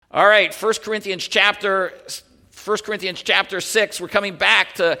All right, 1 Corinthians chapter 6, we're coming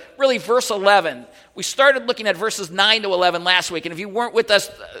back to really verse 11. We started looking at verses 9 to 11 last week, and if you weren't with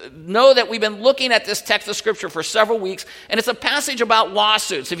us, know that we've been looking at this text of Scripture for several weeks, and it's a passage about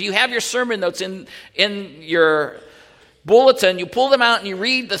lawsuits. If you have your sermon notes in your bulletin, you pull them out and you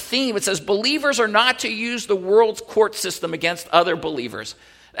read the theme. It says, believers are not to use the world's court system against other believers.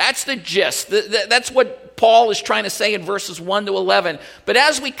 That's the gist. That's what Paul is trying to say in verses 1 to 11. But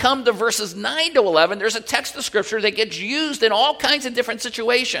as we come to verses 9 to 11, there's a text of Scripture that gets used in all kinds of different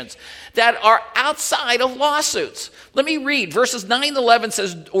situations that are outside of lawsuits. Let me read. Verses 9 to 11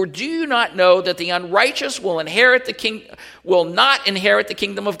 says, or do you not know that the unrighteous will not inherit the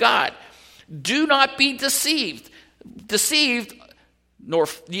kingdom of God? Do not be deceived.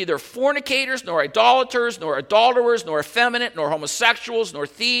 Neither fornicators, nor idolaters, nor adulterers, nor effeminate, nor homosexuals, nor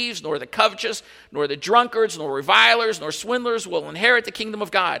thieves, nor the covetous, nor the drunkards, nor revilers, nor swindlers will inherit the kingdom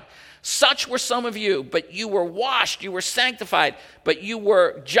of God. Such were some of you, but you were washed, you were sanctified, but you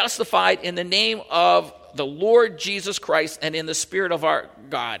were justified in the name of the Lord Jesus Christ and in the Spirit of our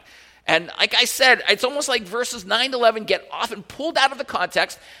God. And like I said, it's almost like verses 9 to 11 get often pulled out of the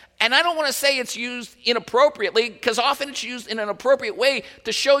context. And I don't want to say it's used inappropriately, because often it's used in an appropriate way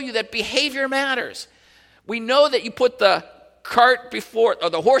to show you that behavior matters. We know that you put the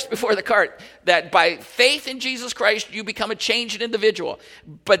horse before the cart, that by faith in Jesus Christ, you become a changed individual.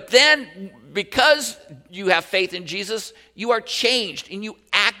 But then, because you have faith in Jesus, you are changed and you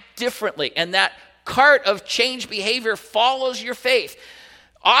act differently. And that cart of changed behavior follows your faith.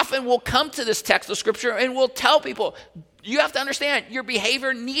 Often we'll come to this text of Scripture and we'll tell people, you have to understand, your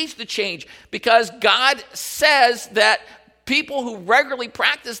behavior needs to change, because God says that people who regularly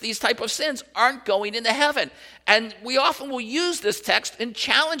practice these type of sins aren't going into heaven. And we often will use this text in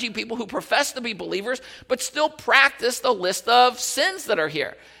challenging people who profess to be believers, but still practice the list of sins that are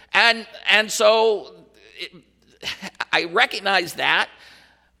here. And so I recognize that,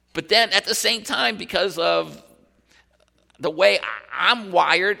 but then at the same time, because of the way I'm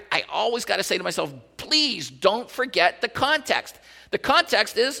wired, I always got to say to myself, please don't forget the context. The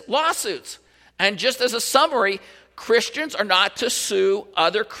context is lawsuits. And just as a summary, Christians are not to sue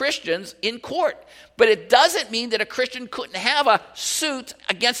other Christians in court. But it doesn't mean that a Christian couldn't have a suit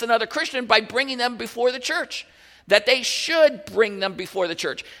against another Christian by bringing them before the church. That they should bring them before the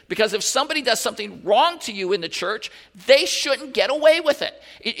church. Because if somebody does something wrong to you in the church, they shouldn't get away with it.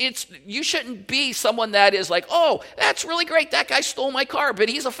 You shouldn't be someone that is like, oh, that's really great, that guy stole my car, but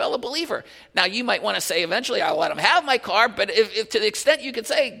he's a fellow believer. Now, you might want to say eventually, I'll let him have my car, but if to the extent you could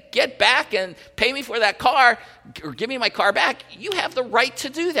say, get back and pay me for that car, or give me my car back, you have the right to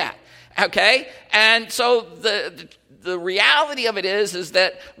do that, okay? And so the reality of it is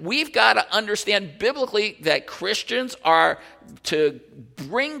that we've got to understand biblically that Christians are to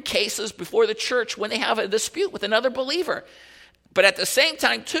bring cases before the church when they have a dispute with another believer. But at the same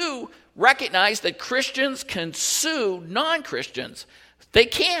time, too, recognize that Christians can sue non-Christians. They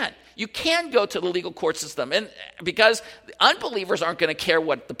can. You can go to the legal court system, and because unbelievers aren't going to care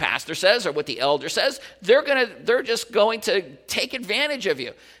what the pastor says or what the elder says, they're just going to take advantage of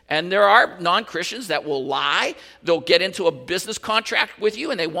you. And there are non-Christians that will lie. They'll get into a business contract with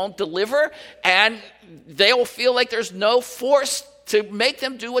you and they won't deliver, and they'll feel like there's no force to make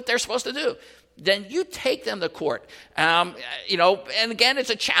them do what they're supposed to do. Then you take them to court. And again, it's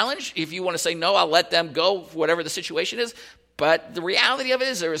a challenge. If you want to say, no, I'll let them go, whatever the situation is. But the reality of it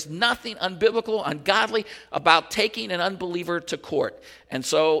is there is nothing unbiblical, ungodly about taking an unbeliever to court. And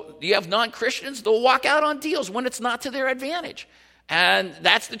so you have non-Christians, they'll walk out on deals when it's not to their advantage. And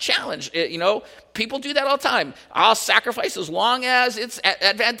that's the challenge. People do that all the time. I'll sacrifice as long as it's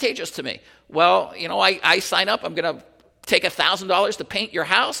advantageous to me. Well, I sign up, I'm going to take $1,000 to paint your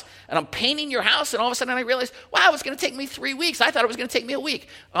house, and I'm painting your house, and all of a sudden I realize, wow, it's going to take me 3 weeks. I thought it was going to take me a week.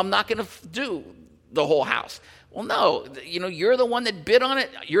 I'm not going to do the whole house. Well, no, you're the one that bid on it.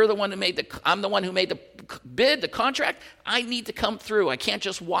 You're the one who I'm the one who made the bid, the contract. I need to come through. I can't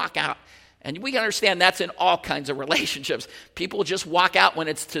just walk out. And we can understand that's in all kinds of relationships. People just walk out when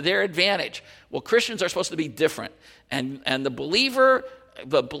it's to their advantage. Well, Christians are supposed to be different. And the believer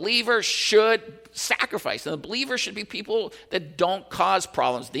should sacrifice. And the believer should be people that don't cause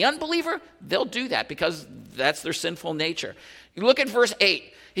problems. The unbeliever, they'll do that because that's their sinful nature. You look at verse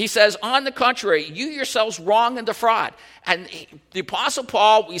 8. He says, on the contrary, you yourselves wrong and defraud. And the Apostle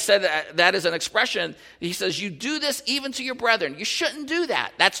Paul, we said that is an expression. He says, you do this even to your brethren. You shouldn't do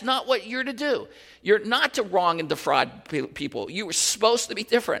that. That's not what you're to do. You're not to wrong and defraud people. You were supposed to be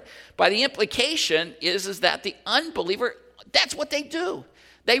different. By the implication is that the unbeliever, that's what they do.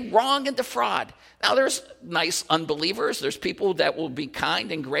 They wrong and defraud. Now, there's nice unbelievers. There's people that will be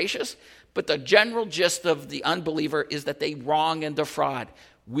kind and gracious. But the general gist of the unbeliever is that they wrong and defraud.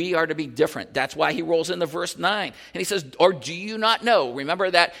 We are to be different. That's why he rolls into verse 9. And he says, or do you not know?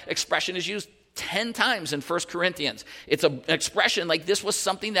 Remember that expression is used 10 times in 1 Corinthians. It's an expression like this was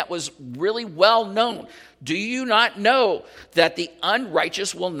something that was really well known. Do you not know that the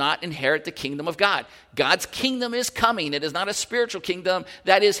unrighteous will not inherit the kingdom of God? God's kingdom is coming. It is not a spiritual kingdom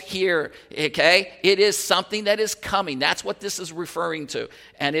that is here, okay? It is something that is coming. That's what this is referring to.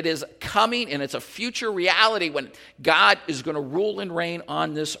 And it is coming, and it's a future reality when God is going to rule and reign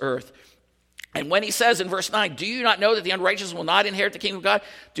on this earth. And when he says in verse 9, do you not know that the unrighteous will not inherit the kingdom of God?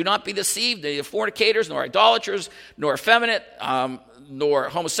 Do not be deceived. Neither fornicators, nor idolaters, nor effeminate, nor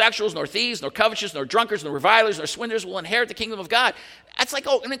homosexuals, nor thieves, nor covetous, nor drunkards, nor revilers, nor swindlers will inherit the kingdom of God. That's like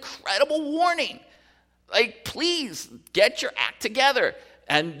an incredible warning. Like, please get your act together.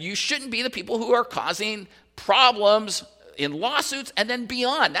 And you shouldn't be the people who are causing problems in lawsuits and then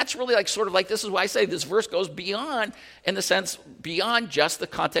beyond. That's really like sort of like, this is why I say this verse goes beyond, in the sense, beyond just the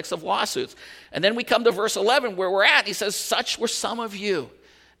context of lawsuits. And then we come to verse 11 where we're at. And he says, such were some of you.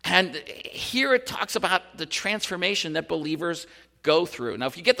 And here it talks about the transformation that believers go through. Now,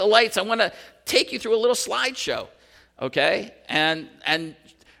 if you get the lights, I want to take you through a little slideshow, okay? And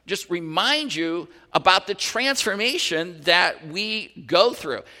just remind you about the transformation that we go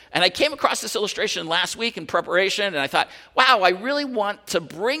through. And I came across this illustration last week in preparation, and I thought, wow, I really want to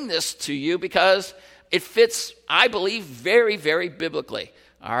bring this to you because it fits, I believe, very, very biblically,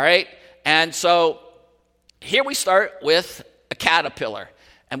 all right? And so here we start with a caterpillar.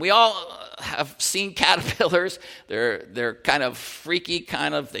 And we all have seen caterpillars. They're kind of freaky,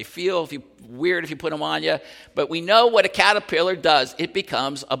 they feel weird if you put them on you. But we know what a caterpillar does. It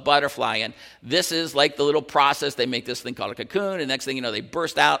becomes a butterfly. And this is like the little process. They make this thing called a cocoon. And next thing you know, they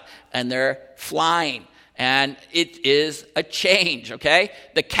burst out and they're flying. And it is a change, okay?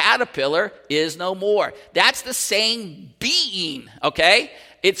 The caterpillar is no more. That's the same being, okay?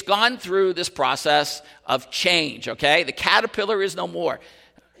 It's gone through this process of change, okay? The caterpillar is no more.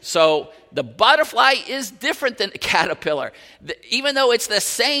 So the butterfly is different than the caterpillar. Even though it's the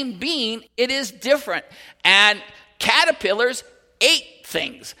same being, it is different. And caterpillars ate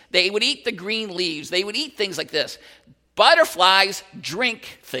things. They would eat the green leaves. They would eat things like this. Butterflies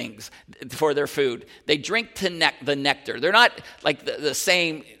drink things for their food. They drink the nectar. They're not like the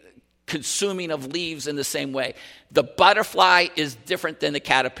same consuming of leaves in the same way. The butterfly is different than the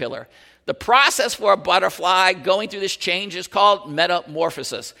caterpillar. The process for a butterfly going through this change is called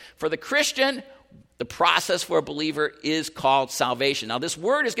metamorphosis. For the Christian, the process for a believer is called salvation. Now, this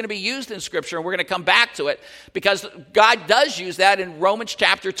word is going to be used in Scripture, and we're going to come back to it because God does use that in Romans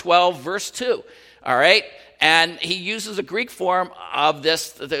chapter 12, verse 2. All right? And he uses a Greek form of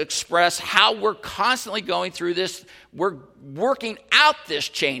this to express how we're constantly going through this. We're working out this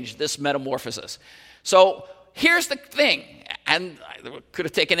change, this metamorphosis. So here's the thing. And I could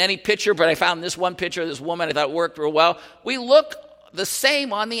have taken any picture, but I found this one picture of this woman. I thought it worked real well. We look the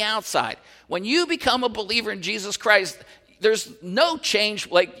same on the outside. When you become a believer in Jesus Christ, there's no change.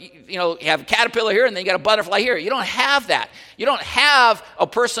 Like, you have a caterpillar here and then you got a butterfly here. You don't have that. You don't have a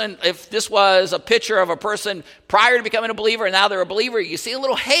person, if this was a picture of a person prior to becoming a believer and now they're a believer, you see a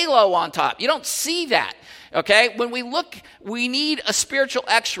little halo on top. You don't see that, okay? When we look, we need a spiritual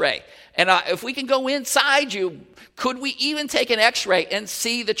x-ray. And if we can go inside you, could we even take an x-ray and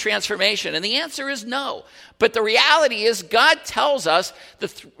see the transformation? And the answer is no. But the reality is God tells us the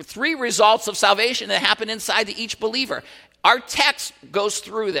three results of salvation that happen inside to each believer. Our text goes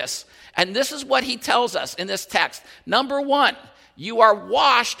through this. And this is what he tells us in this text. Number one, you are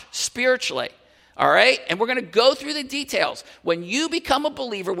washed spiritually. All right? And we're going to go through the details. When you become a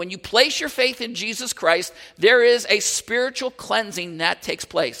believer, when you place your faith in Jesus Christ, there is a spiritual cleansing that takes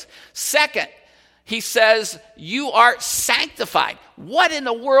place. Second, he says, you are sanctified. What in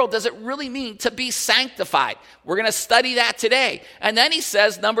the world does it really mean to be sanctified? We're going to study that today. And then he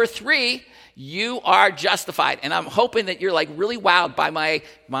says, number three, you are justified. And I'm hoping that you're like really wowed by my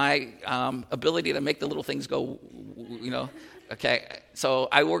ability to make the little things go, Okay, so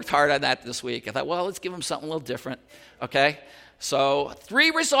I worked hard on that this week. I thought, well, let's give them something a little different, okay? So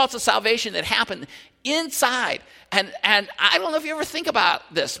 3 results of salvation that happen inside. And I don't know if you ever think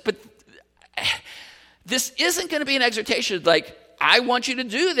about this, but this isn't going to be an exhortation like, I want you to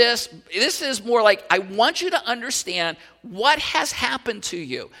do this. This is more like, I want you to understand what has happened to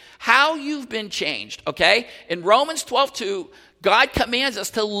you, how you've been changed, okay? In Romans 12:2, God commands us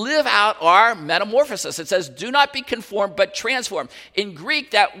to live out our metamorphosis. It says, do not be conformed, but transformed. In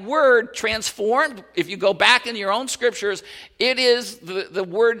Greek, that word transformed, if you go back in your own scriptures, it is the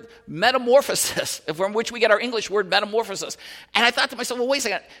word metamorphosis, from which we get our English word metamorphosis. And I thought to myself, well, wait a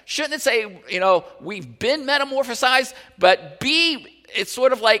second. Shouldn't it say, we've been metamorphosized, but it's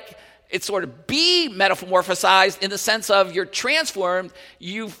sort of be metamorphosized in the sense of you're transformed,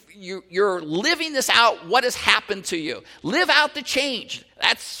 you're living this out, what has happened to you. Live out the change.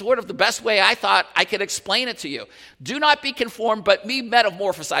 That's sort of the best way I thought I could explain it to you. Do not be conformed, but be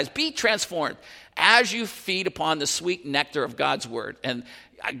metamorphosized. Be transformed as you feed upon the sweet nectar of God's word. And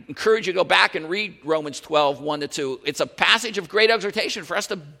I encourage you to go back and read Romans 12, 1-2. It's a passage of great exhortation for us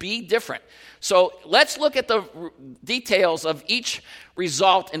to be different. So let's look at the details of each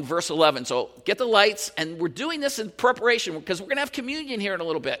result in verse 11. So get the lights, and we're doing this in preparation because we're going to have communion here in a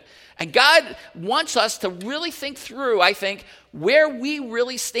little bit. And God wants us to really think through, I think, where we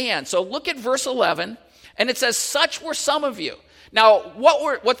really stand. So look at verse 11, and it says, such were some of you. Now,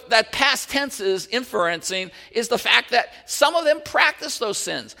 what that past tense is inferencing is the fact that some of them practice those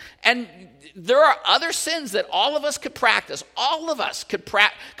sins. And there are other sins that all of us could practice. All of us could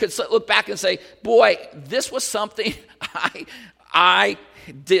look back and say, boy, this was something I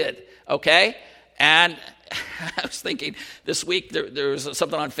did, okay? And I was thinking this week there was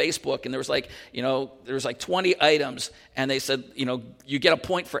something on Facebook, and there was like 20 items, and they said, you get a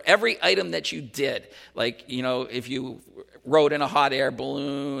point for every item that you did. Like, if you rode in a hot air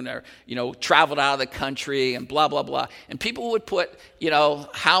balloon or, traveled out of the country and blah, blah, blah. And people would put,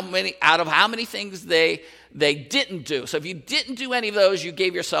 how many things they didn't do. So if you didn't do any of those, you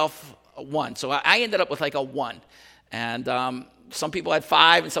gave yourself a 1. So I ended up with like a 1. And some people had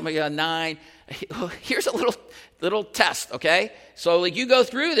 5 and some people had 9. Here's a little test, okay? So like you go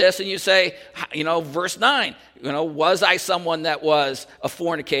through this and you say, verse 9, was I someone that was a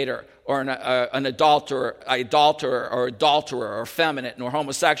fornicator or an adulterer or adulterer or effeminate, nor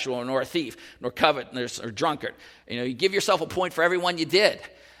homosexual, nor a thief, nor covetous or drunkard? You give yourself a point for every one you did.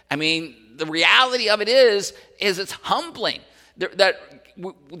 I mean, the reality of it is it's humbling that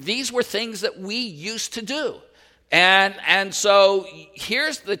these were things that we used to do. And so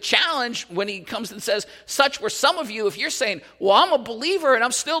here's the challenge when he comes and says, such were some of you. If you're saying, well, I'm a believer and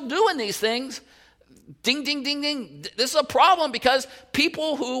I'm still doing these things, ding, ding, ding, ding. This is a problem because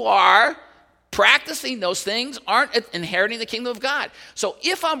people who are practicing those things aren't inheriting the kingdom of God. So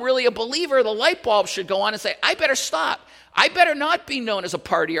if I'm really a believer, the light bulb should go on and say, I better stop. I better not be known as a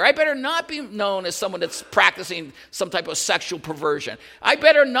partier. I better not be known as someone that's practicing some type of sexual perversion. I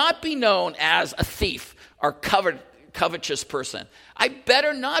better not be known as a thief or covetous person. I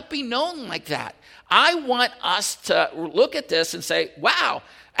better not be known like that. I want us to look at this and say, wow,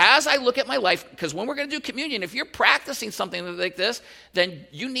 as I look at my life, because when we're going to do communion, if you're practicing something like this, then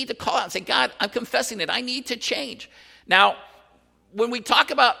you need to call out and say, God, I'm confessing it. I need to change. Now, when we talk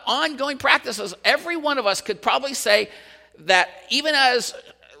about ongoing practices, every one of us could probably say that even as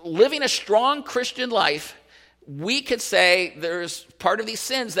living a strong Christian life, we could say there's part of these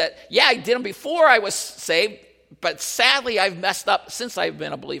sins that, yeah, I did them before I was saved, but sadly I've messed up since I've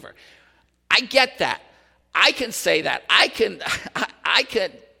been a believer. I get that. I can say that. I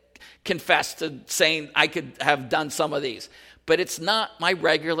can confess to saying I could have done some of these, but it's not my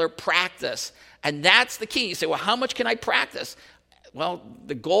regular practice. And that's the key. You say, well, how much can I practice? Well,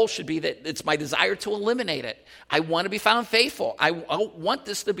 the goal should be that it's my desire to eliminate it. I want to be found faithful. I want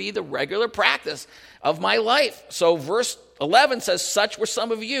this to be the regular practice of my life. So verse 11 says, such were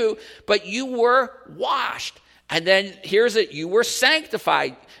some of you, but you were washed. And then here's it, you were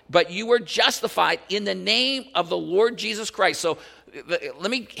sanctified, but you were justified in the name of the Lord Jesus Christ. So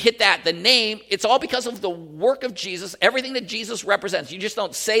let me hit that. The name, it's all because of the work of Jesus, everything that Jesus represents. You just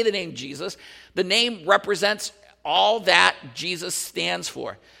don't say the name Jesus. The name represents all that Jesus stands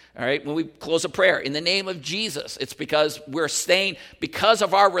for. All right, when we close a prayer, in the name of Jesus, it's because we're staying because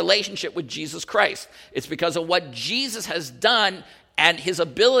of our relationship with Jesus Christ. It's because of what Jesus has done and his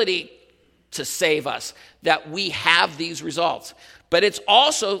ability to save us that we have these results. But it's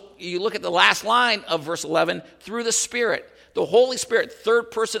also, you look at the last line of verse 11, through the Spirit, the Holy Spirit,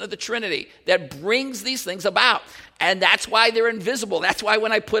 third person of the Trinity, that brings these things about. And that's why they're invisible. That's why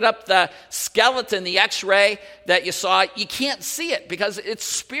when I put up the skeleton, the x-ray that you saw, you can't see it because it's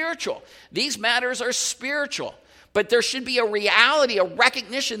spiritual. These matters are spiritual. But there should be a reality, a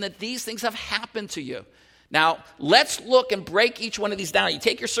recognition that these things have happened to you. Now, let's look and break each one of these down. You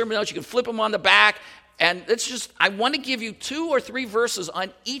take your sermon notes, you can flip them on the back, and I want to give you 2 or 3 verses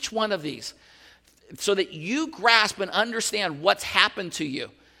on each one of these so that you grasp and understand what's happened to you.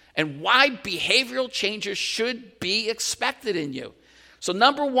 and why behavioral changes should be expected in you. So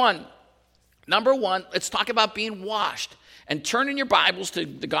number one, let's talk about being washed. And turn in your Bibles to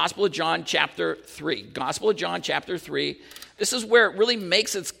the Gospel of John chapter 3. Gospel of John chapter 3. This is where it really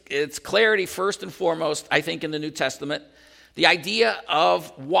makes its clarity first and foremost, I think, in the New Testament. The idea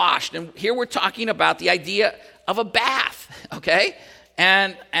of washed. And here we're talking about the idea of a bath, okay?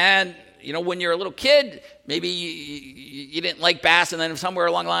 And you know, when you're a little kid, maybe you didn't like baths, and then somewhere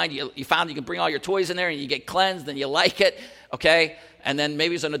along the line you found you can bring all your toys in there and you get cleansed and you like it, okay? And then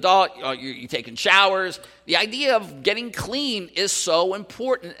maybe as an adult, you're taking showers. The idea of getting clean is so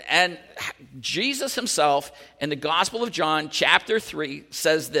important. And Jesus himself in the Gospel of John chapter 3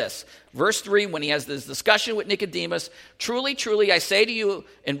 says this. Verse 3, when he has this discussion with Nicodemus, "Truly, truly, I say to you,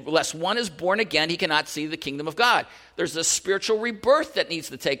 unless one is born again, he cannot see the kingdom of God." There's a spiritual rebirth that needs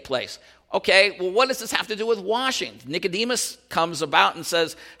to take place. Okay, well, what does this have to do with washing? Nicodemus comes about and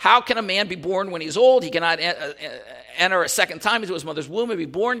says, how can a man be born when he's old? He cannot enter a second time into his mother's womb and be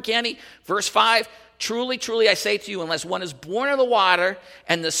born, can he? Verse 5, "Truly, truly, I say to you, unless one is born of the water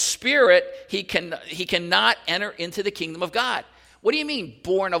and the Spirit, he cannot enter into the kingdom of God." What do you mean,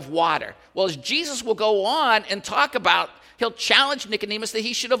 born of water? Well, as Jesus will go on and talk about, he'll challenge Nicodemus that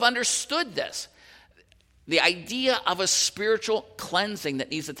he should have understood this. The idea of a spiritual cleansing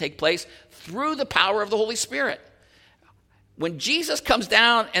that needs to take place through the power of the Holy Spirit. When Jesus comes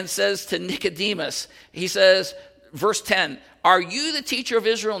down and says to Nicodemus, he says, verse 10, "Are you the teacher of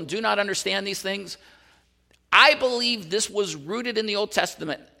Israel and do not understand these things?" I believe this was rooted in the Old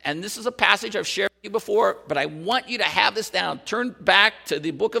Testament. And this is a passage I've shared with you before, but I want you to have this down. Turn back to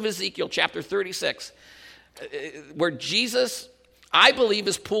the book of Ezekiel, chapter 36, where Jesus, I believe,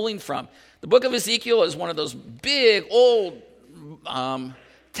 is pulling from. The book of Ezekiel is one of those big Old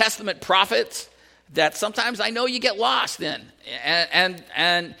Testament prophets that sometimes I know you get lost in.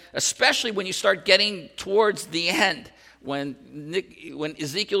 And especially when you start getting towards the end, when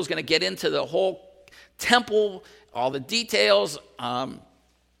Ezekiel is going to get into the whole temple, all the details,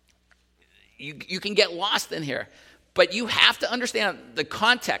 you can get lost in here. But you have to understand the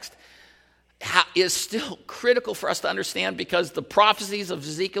context is still critical for us to understand, because the prophecies of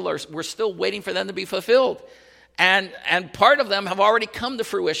Ezekiel we're still waiting for them to be fulfilled. And part of them have already come to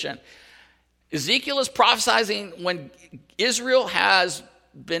fruition. Ezekiel is prophesying when Israel has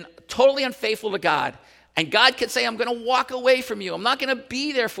been totally unfaithful to God. And God could say, I'm going to walk away from you. I'm not going to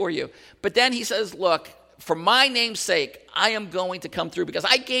be there for you. But then he says, look, for my name's sake, I am going to come through, because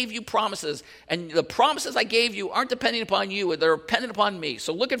I gave you promises. And the promises I gave you aren't depending upon you. They're dependent upon me.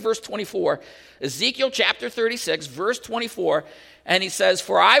 So look at verse 24. Ezekiel chapter 36, verse 24. And he says,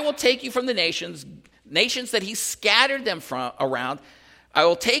 "For I will take you from the nations that he scattered them from around. I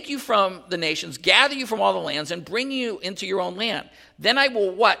will take you from the nations, gather you from all the lands, and bring you into your own land. Then I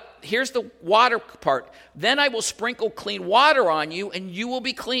will" what? Here's the water part. "Then I will sprinkle clean water on you, and you will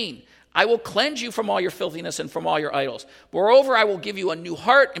be clean. I will cleanse you from all your filthiness and from all your idols. Moreover, I will give you a new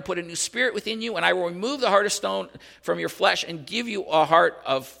heart and put a new spirit within you, and I will remove the heart of stone from your flesh and give you a heart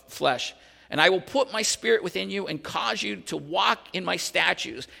of flesh. And I will put my spirit within you and cause you to walk in my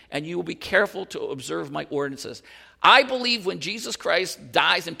statutes, and you will be careful to observe my ordinances." I believe when Jesus Christ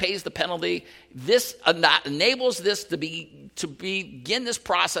dies and pays the penalty, this enables this to begin this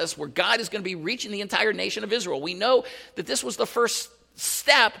process where God is going to be reaching the entire nation of Israel. We know that this was the first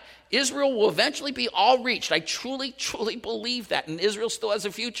step. Israel will eventually be all reached. I truly, truly believe that, and Israel still has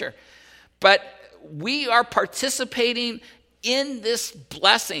a future. But we are participating in this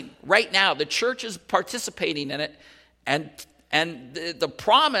blessing right now. The church is participating in it, and the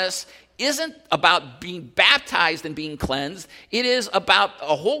promise isn't about being baptized and being cleansed. It is about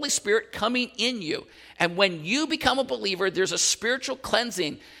a Holy Spirit coming in you. And when you become a believer, there's a spiritual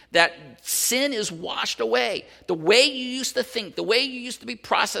cleansing that sin is washed away. The way you used to think, the way you used to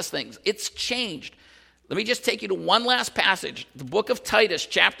process things, it's changed. Let me just take you to one last passage. The book of Titus,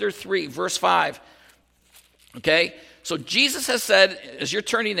 chapter 3, verse 5. Okay? So Jesus has said, as you're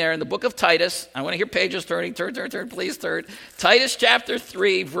turning there in the book of Titus, I want to hear pages turning, turn, please turn. Titus chapter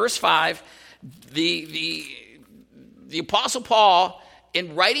 3, verse 5, the Apostle Paul,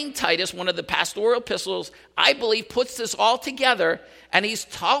 in writing Titus, one of the pastoral epistles, I believe puts this all together, and he's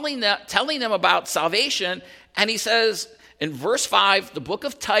telling them about salvation, and he says in verse 5, the book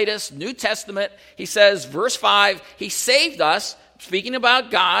of Titus, New Testament, he says, verse 5, he saved us, speaking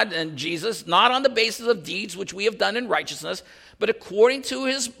about God and Jesus, not on the basis of deeds which we have done in righteousness, but according to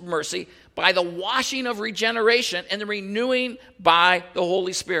his mercy, by the washing of regeneration and the renewing by the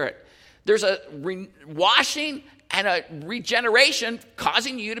Holy Spirit. There's a washing and a regeneration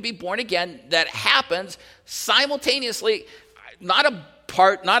causing you to be born again that happens simultaneously, not a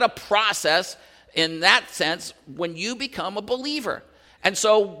not a process in that sense when you become a believer. And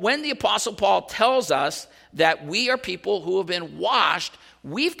so when the Apostle Paul tells us that we are people who have been washed,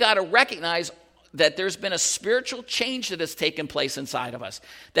 we've got to recognize that there's been a spiritual change that has taken place inside of us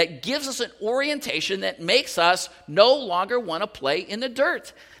that gives us an orientation that makes us no longer want to play in the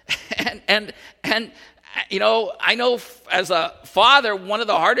dirt. And you know, I know as a father, one of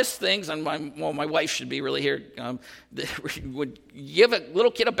the hardest things, and my wife should be really here, would give a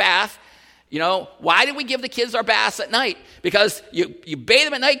little kid a bath. You know, why did we give the kids our baths at night? Because you bathe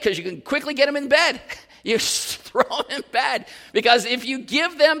them at night because you can quickly get them in bed. You throw them in bed. Because if you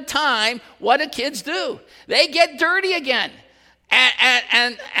give them time, what do kids do? They get dirty again.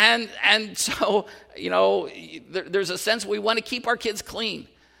 And so, you know, there's a sense we want to keep our kids clean.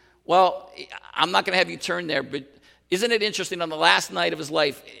 Well, I'm not going to have you turn there, but isn't it interesting on the last night of his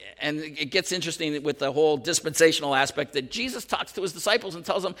life, and it gets interesting with the whole dispensational aspect, that Jesus talks to his disciples and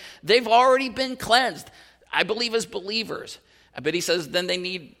tells them they've already been cleansed, I believe as believers. But he says then they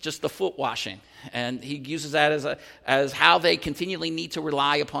need just the foot washing. And he uses that as how they continually need to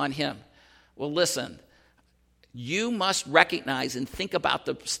rely upon him. Well, listen, you must recognize and think about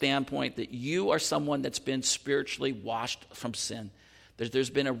the standpoint that you are someone that's been spiritually washed from sin.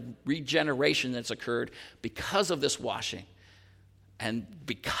 There's been a regeneration that's occurred because of this washing. And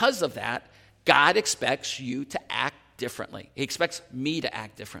because of that, God expects you to act differently. He expects me to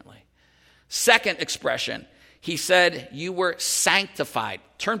act differently. Second expression, he said, you were sanctified.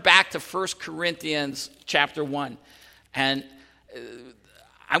 Turn back to 1 Corinthians chapter 1. And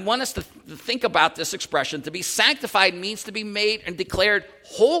I want us to think about this expression. To be sanctified means to be made and declared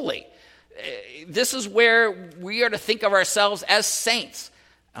holy. This is where we are to think of ourselves as saints.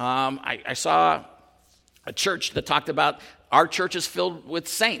 I saw a church that talked about our church is filled with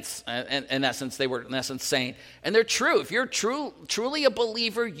saints. And in essence, they were in essence saying, and they're true. If you're truly a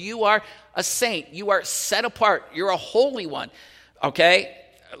believer, you are a saint. You are set apart. You're a holy one. Okay?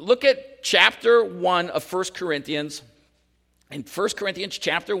 Look at chapter 1 of 1 Corinthians. In 1 Corinthians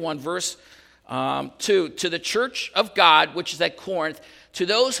chapter 1, verse 2, to the church of God, which is at Corinth, to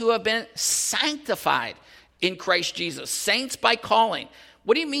those who have been sanctified in Christ Jesus. Saints by calling.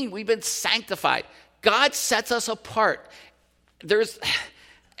 What do you mean we've been sanctified? God sets us apart. I was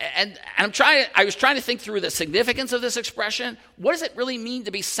trying to think through the significance of this expression. What does it really mean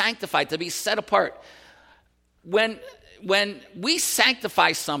to be sanctified, to be set apart? When we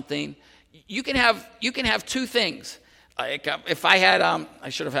sanctify something, you can have two things. Like if I had, I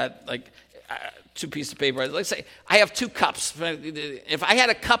should have had like two pieces of paper. Let's say I have two cups. If I had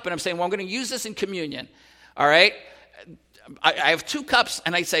a cup and I'm saying, well, I'm going to use this in communion, all right? I have two cups,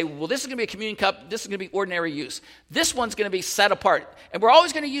 and I say, well, this is going to be a communion cup. This is going to be ordinary use. This one's going to be set apart, and we're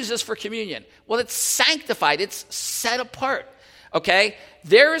always going to use this for communion. Well, it's sanctified. It's set apart, okay?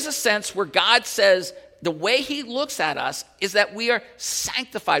 There is a sense where God says the way he looks at us is that we are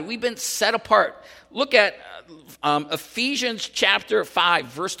sanctified. We've been set apart. Look at Ephesians chapter 5,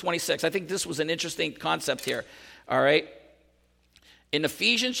 verse 26. I think this was an interesting concept here, all right? In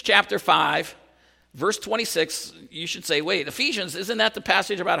Ephesians chapter 5, verse 26, you should say, wait, Ephesians, isn't that the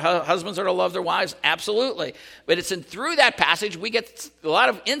passage about how husbands are to love their wives? Absolutely. But it's through that passage we get a lot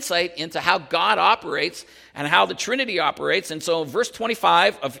of insight into how God operates and how the Trinity operates. And so in verse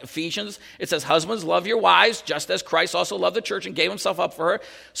 25 of Ephesians, it says, husbands, love your wives, just as Christ also loved the church and gave himself up for her.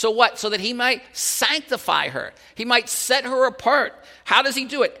 So what? So that he might sanctify her. He might set her apart. How does he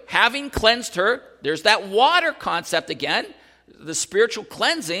do it? Having cleansed her, there's that water concept again, the spiritual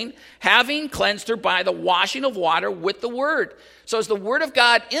cleansing, having cleansed her by the washing of water with the word. So as the word of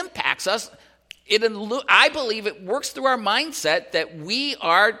God impacts us, I believe it works through our mindset that we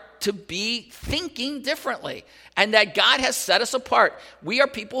are to be thinking differently and that God has set us apart. We are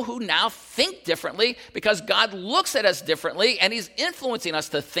people who now think differently because God looks at us differently and he's influencing us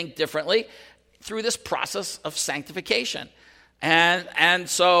to think differently through this process of sanctification. And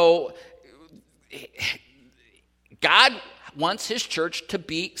so God wants his church to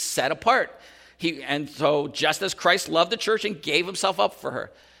be set apart. And so just as Christ loved the church and gave himself up for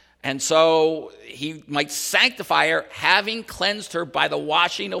her. And so he might sanctify her, having cleansed her by the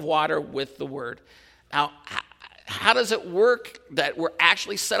washing of water with the word. Now, how does it work that we're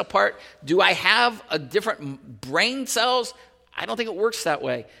actually set apart? Do I have a different brain cells? I don't think it works that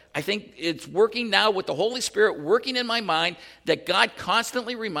way. I think it's working now with the Holy Spirit working in my mind that God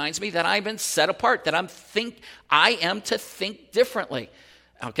constantly reminds me that I've been set apart, that I am to think differently.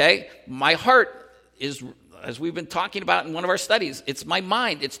 Okay? My heart is, as we've been talking about in one of our studies, it's my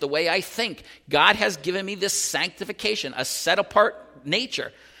mind. It's the way I think. God has given me this sanctification, a set apart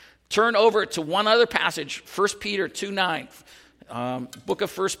nature. Turn over to one other passage, 1 Peter 2:9. Book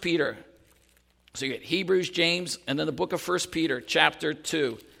of 1 Peter. So you get Hebrews, James, and then the book of 1 Peter, chapter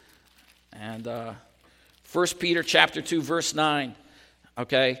 2. And 1 Peter, chapter 2, verse 9.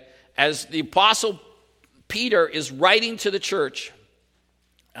 Okay? As the apostle Peter is writing to the church,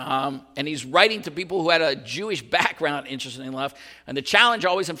 and he's writing to people who had a Jewish background, interestingly enough. And the challenge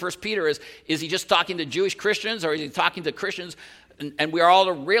always in 1 Peter is he just talking to Jewish Christians, or is he talking to Christians? And we are all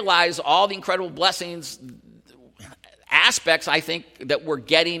to realize all the incredible blessings, aspects, I think, that we're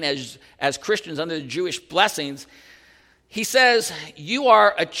getting as Christians under the Jewish blessings. He says, you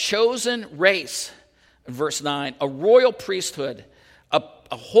are a chosen race, verse 9, a royal priesthood,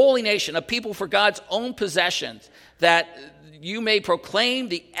 a holy nation, a people for God's own possessions, that you may proclaim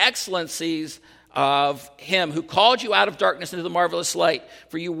the excellencies of him who called you out of darkness into the marvelous light.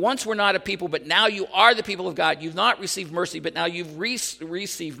 For you once were not a people, but now you are the people of God. You've not received mercy, but now you've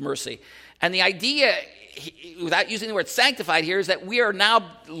received mercy. And the idea, without using the word sanctified here, is that we are now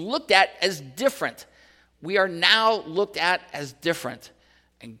looked at as different. We are now looked at as different.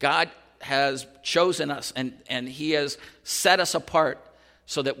 And God has chosen us, and he has set us apart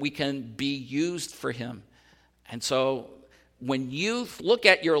so that we can be used for him. And so when you look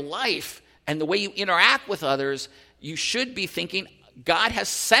at your life and the way you interact with others, you should be thinking, God has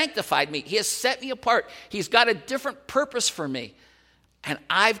sanctified me. He has set me apart. He's got a different purpose for me. And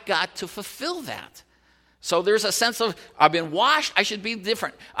I've got to fulfill that. So there's a sense of, I've been washed, I should be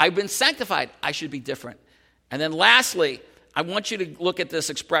different. I've been sanctified, I should be different. And then lastly, I want you to look at this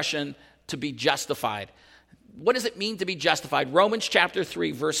expression, to be justified. What does it mean to be justified? Romans chapter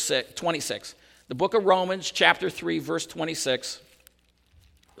 3, verse 26. The book of Romans chapter 3, verse 26.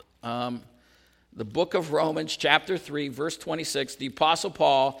 The book of Romans chapter 3, verse 26. The Apostle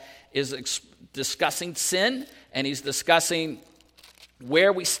Paul is discussing sin, and he's discussing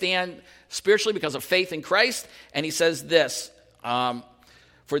where we stand spiritually because of faith in Christ. And he says this,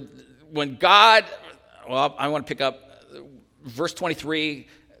 for when God, well, I want to pick up verse 23,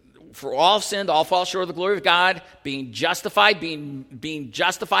 for all have sinned, all fall short of the glory of God, being justified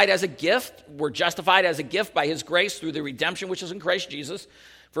as a gift. We're justified as a gift by his grace through the redemption which is in Christ Jesus.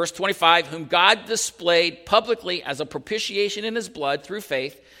 Verse 25, whom God displayed publicly as a propitiation in his blood through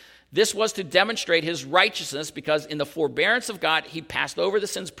faith. This was to demonstrate his righteousness, because in the forbearance of God, he passed over the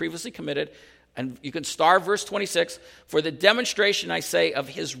sins previously committed. And you can start verse 26, for the demonstration, I say, of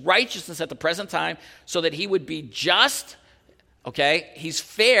his righteousness at the present time, so that he would be just. Okay, he's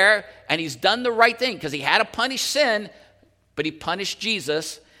fair, and he's done the right thing, because he had to punish sin, but he punished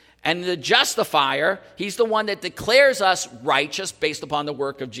Jesus. And the justifier, he's the one that declares us righteous based upon the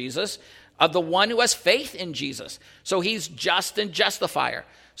work of Jesus, of the one who has faith in Jesus. So he's just and justifier.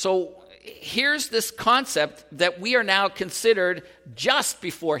 So here's this concept that we are now considered just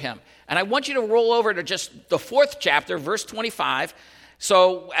before him. And I want you to roll over to just the 4th chapter, verse 25.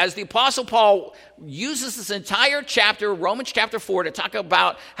 So as the Apostle Paul uses this entire chapter, Romans chapter 4, to talk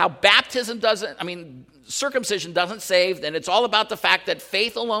about how circumcision doesn't save, and it's all about the fact that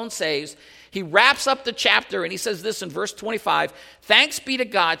faith alone saves, he wraps up the chapter and he says this in verse 25, thanks be to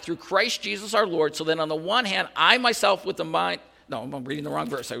God through Christ Jesus our Lord, so that on the one hand, I myself with the mind, no, I'm reading the wrong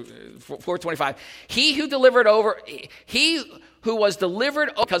verse, 425, he who was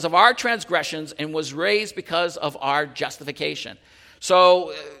delivered because of our transgressions and was raised because of our justification.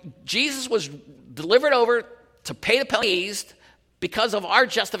 So Jesus was delivered over to pay the penalties because of our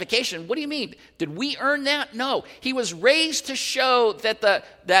justification. What do you mean? Did we earn that? No. He was raised to show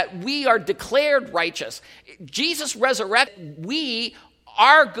that we are declared righteous. Jesus resurrected. We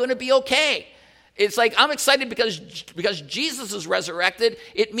are going to be okay. It's like, I'm excited because Jesus is resurrected.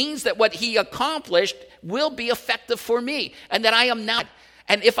 It means that what he accomplished will be effective for me, and that I am not.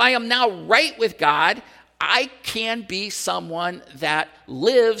 And if I am now right with God, I can be someone that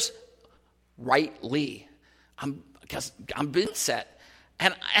lives rightly. Because I'm being set.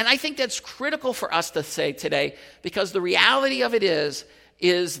 And I think that's critical for us to say today, because the reality of it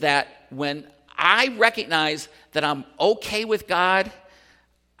is that when I recognize that I'm okay with God,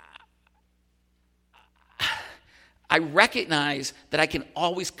 I recognize that I can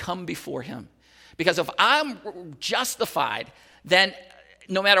always come before him. Because if I'm justified, then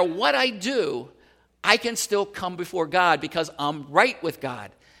no matter what I do, I can still come before God because I'm right with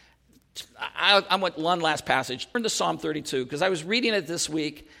God. I went one last passage. Turn to Psalm 32, because I was reading it this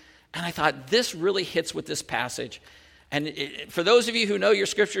week, and I thought this really hits with this passage. And for those of you who know your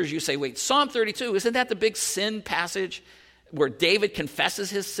scriptures, you say, wait, Psalm 32, isn't that the big sin passage where David confesses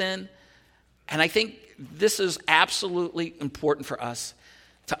his sin? And I think this is absolutely important for us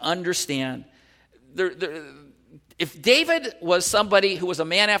to understand. If David was somebody who was a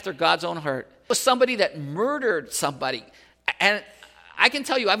man after God's own heart, was somebody that murdered somebody, And I can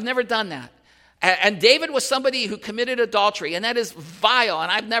tell you, I've never done that. And David was somebody who committed adultery, and that is vile,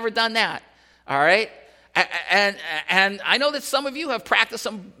 and I've never done that. All right? And I know that some of you have practiced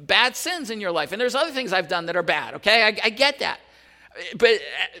some bad sins in your life, and there's other things I've done that are bad, okay? I get that. But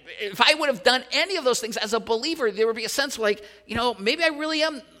if I would have done any of those things as a believer, there would be a sense like, maybe I really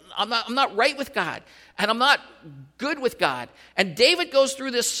am, I'm not right with God, and I'm not good with God. And David goes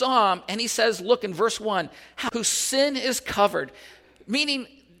through this psalm, and he says, look, in verse 1, whose sin is covered, meaning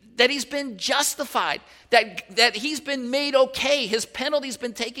that he's been justified, that he's been made okay, his penalty's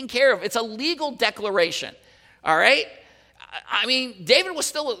been taken care of. It's a legal declaration, all right? I mean, David was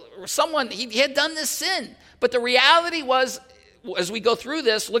still someone, he had done this sin, but the reality was, as we go through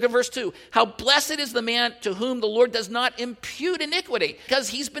this, look at verse 2. How blessed is the man to whom the Lord does not impute iniquity, because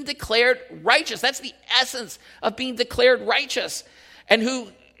he's been declared righteous. That's the essence of being declared righteous.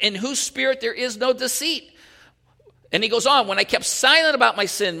 And in whose spirit there is no deceit. And he goes on, when I kept silent about my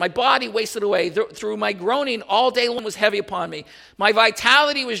sin, my body wasted away. Through my groaning, all day long was heavy upon me. My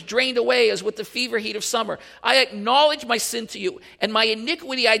vitality was drained away as with the fever heat of summer. I acknowledged my sin to you, and my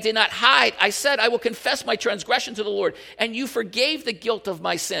iniquity I did not hide. I said, I will confess my transgression to the Lord, and you forgave the guilt of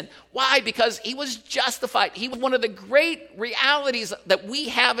my sin. Why? Because he was justified. He was one of the great realities that we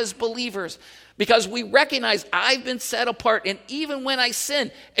have as believers. Because we recognize I've been set apart, and even when I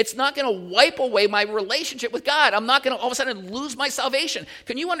sin, it's not going to wipe away my relationship with God. I'm not going to all of a sudden lose my salvation.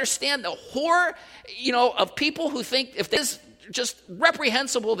 Can you understand the horror, of people who think if this is just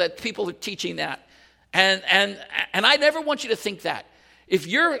reprehensible that people are teaching that? And I never want you to think that. If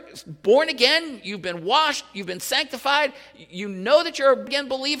you're born again, you've been washed, you've been sanctified, you know that you're a again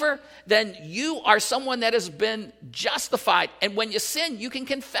believer, then you are someone that has been justified. And when you sin, you can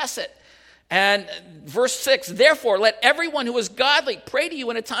confess it. And verse 6, therefore, let everyone who is godly pray to you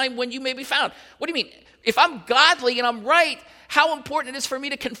in a time when you may be found. What do you mean? If I'm godly and I'm right, how important it is for me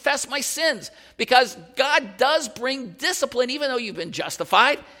to confess my sins. Because God does bring discipline even though you've been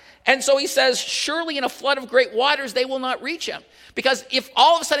justified. And so he says, surely in a flood of great waters they will not reach him. Because if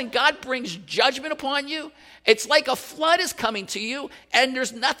all of a sudden God brings judgment upon you, it's like a flood is coming to you and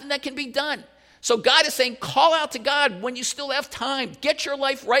there's nothing that can be done. So God is saying, call out to God when you still have time. Get your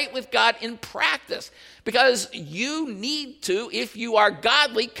life right with God in practice. Because you need to, if you are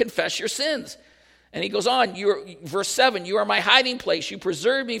godly, confess your sins. And he goes on, verse 7, you are my hiding place. You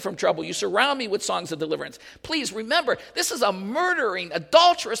preserve me from trouble. You surround me with songs of deliverance. Please remember, this is a murdering,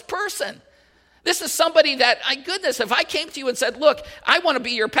 adulterous person. This is somebody that, my goodness, if I came to you and said, look, I want to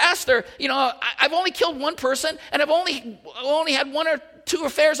be your pastor, I've only killed one person, and I've only had one or two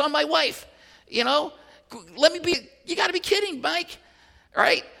affairs on my wife. You got to be kidding, Mike, all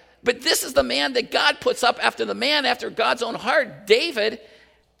right? But this is the man that God puts up after the man after God's own heart, David,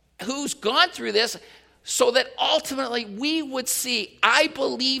 who's gone through this so that ultimately we would see, I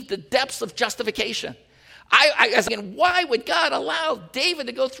believe, the depths of justification. Why would God allow David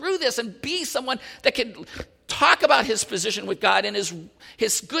to go through this and be someone that could talk about his position with God and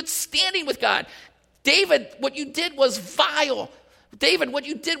his good standing with God? David, what you did was vile. David, what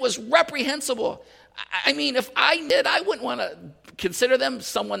you did was reprehensible. I mean, if I did, I wouldn't want to consider them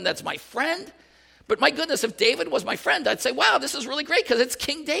someone that's my friend. But my goodness, if David was my friend, I'd say, wow, this is really great because it's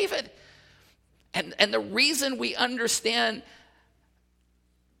King David. And the reason we understand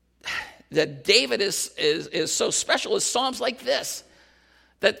that David is so special is psalms like this.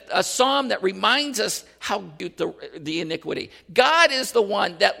 That a psalm that reminds us how the iniquity. God is the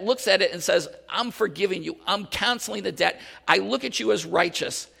one that looks at it and says, I'm forgiving you. I'm canceling the debt. I look at you as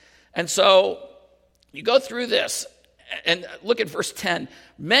righteous. And so you go through this and look at verse 10.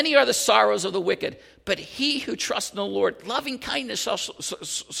 Many are the sorrows of the wicked, but he who trusts in the Lord, loving kindness shall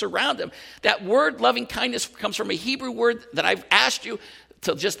surround him. That word loving kindness comes from a Hebrew word that I've asked you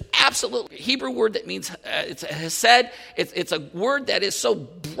to just absolute Hebrew word that means it's hesed. It's a word that is so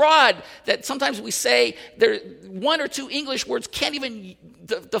broad that sometimes we say there one or two English words can't even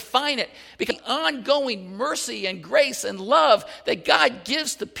define it. Because ongoing mercy and grace and love that God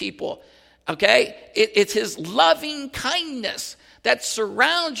gives to people, okay? It's his loving kindness that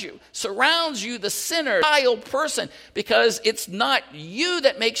surrounds you, the sinner, vile person, because it's not you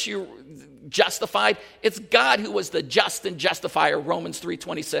that makes you justified. It's God who was the just and justifier, Romans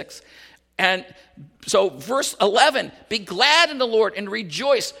 3:26. And so verse 11, be glad in the Lord and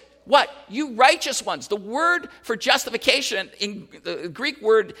rejoice. What? You righteous ones. The word for justification in the Greek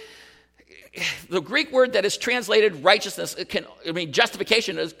word that is translated righteousness,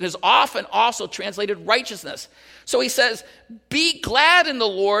 justification is often also translated righteousness. So he says, be glad in the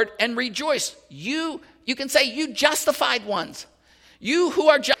Lord and rejoice. You can say, you justified ones. You who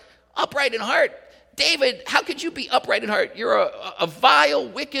are upright in heart. David, how could you be upright in heart? You're a vile,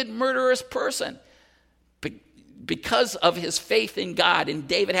 wicked, murderous person. Because of his faith in God, and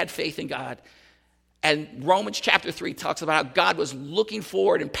David had faith in God. And Romans chapter 3 talks about how God was looking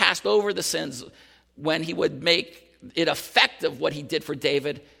forward and passed over the sins when he would make it effective what he did for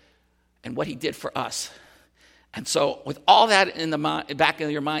David and what he did for us. And so with all that in the back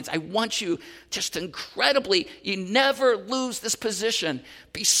of your minds, I want you just incredibly, you never lose this position.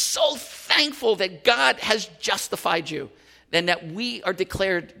 Be so thankful that God has justified you and that we are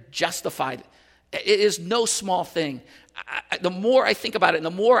declared justified. It is no small thing. The more I think about it, and the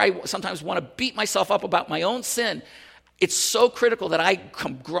more I sometimes want to beat myself up about my own sin, it's so critical that I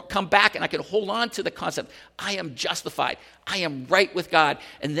come back and I can hold on to the concept, I am justified. I am right with God.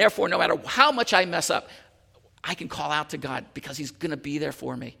 And therefore, no matter how much I mess up, I can call out to God because he's going to be there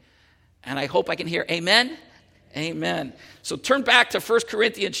for me. And I hope I can hear amen. Amen. So turn back to 1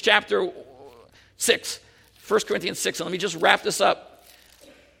 Corinthians chapter 6. 1 Corinthians 6. And let me just wrap this up.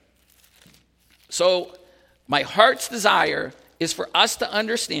 So my heart's desire is for us to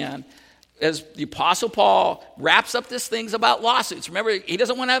understand, as the Apostle Paul wraps up these things about lawsuits. Remember, he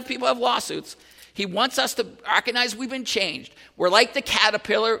doesn't want to have people have lawsuits. He wants us to recognize we've been changed. We're like the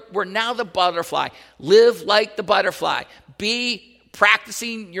caterpillar. We're now the butterfly. Live like the butterfly. Be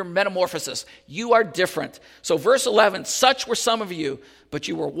practicing your metamorphosis. You are different. So verse 11, such were some of you, but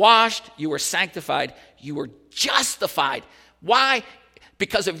you were washed, you were sanctified, you were justified. Why?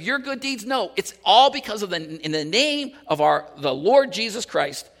 Because of your good deeds? No, it's all because of in the name of the Lord Jesus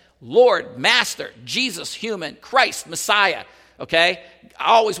Christ. Lord, Master, Jesus, human, Christ, Messiah. Okay?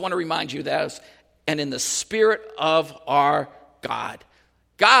 I always want to remind you of those. And in the Spirit of our God.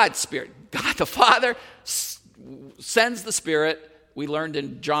 God's Spirit. God the Father sends the Spirit. We learned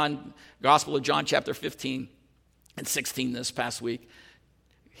in Gospel of John chapter 15 and 16 this past week.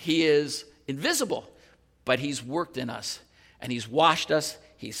 He is invisible, but he's worked in us. And he's washed us,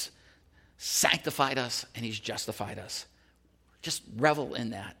 he's sanctified us, and he's justified us. Just revel in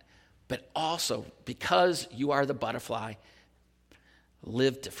that. But also, because you are the butterfly,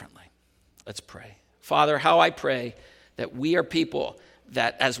 live differently. Let's pray. Father, how I pray that we are people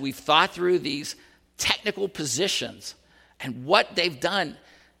that as we've thought through these technical positions and what they've done,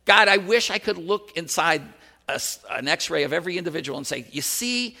 God, I wish I could look inside an x-ray of every individual and say, you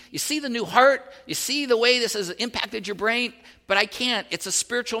see the new heart? You see the way this has impacted your brain? But I can't. It's a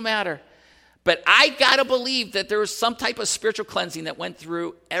spiritual matter. But I got to believe that there was some type of spiritual cleansing that went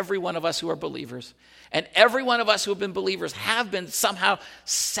through every one of us who are believers. And every one of us who have been believers have been somehow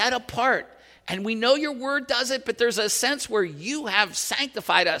set apart. And we know your word does it, but there's a sense where you have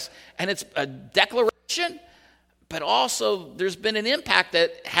sanctified us. And it's a declaration, but also there's been an impact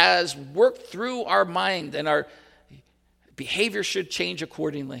that has worked through our mind, and our behavior should change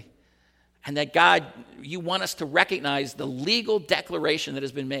accordingly. And that, God, you want us to recognize the legal declaration that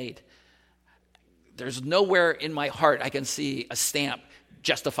has been made. There's nowhere in my heart I can see a stamp,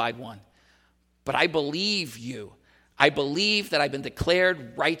 justified one. But I believe you. I believe that I've been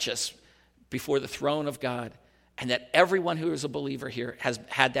declared righteous before the throne of God, and that everyone who is a believer here has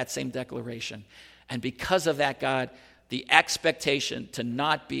had that same declaration. And because of that, God, the expectation to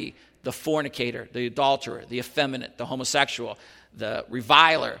not be the fornicator, the adulterer, the effeminate, the homosexual, the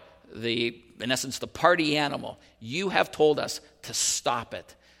reviler, in essence, the party animal, you have told us to stop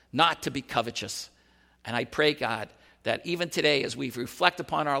it, not to be covetous. And I pray, God, that even today as we reflect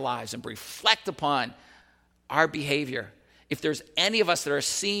upon our lives and reflect upon our behavior, if there's any of us that are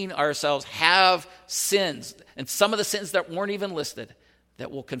seeing ourselves have sins, and some of the sins that weren't even listed, that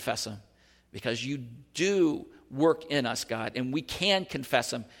we'll confess them. Because you do work in us, God, and we can confess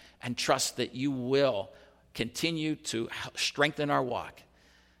them and trust that you will continue to strengthen our walk.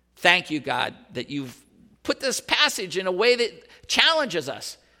 Thank you, God, that you've put this passage in a way that challenges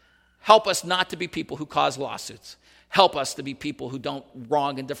us. Help us not to be people who cause lawsuits. Help us to be people who don't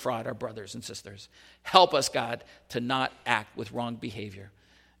wrong and defraud our brothers and sisters. Help us, God, to not act with wrong behavior.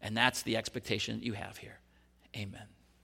 And that's the expectation that you have here. Amen.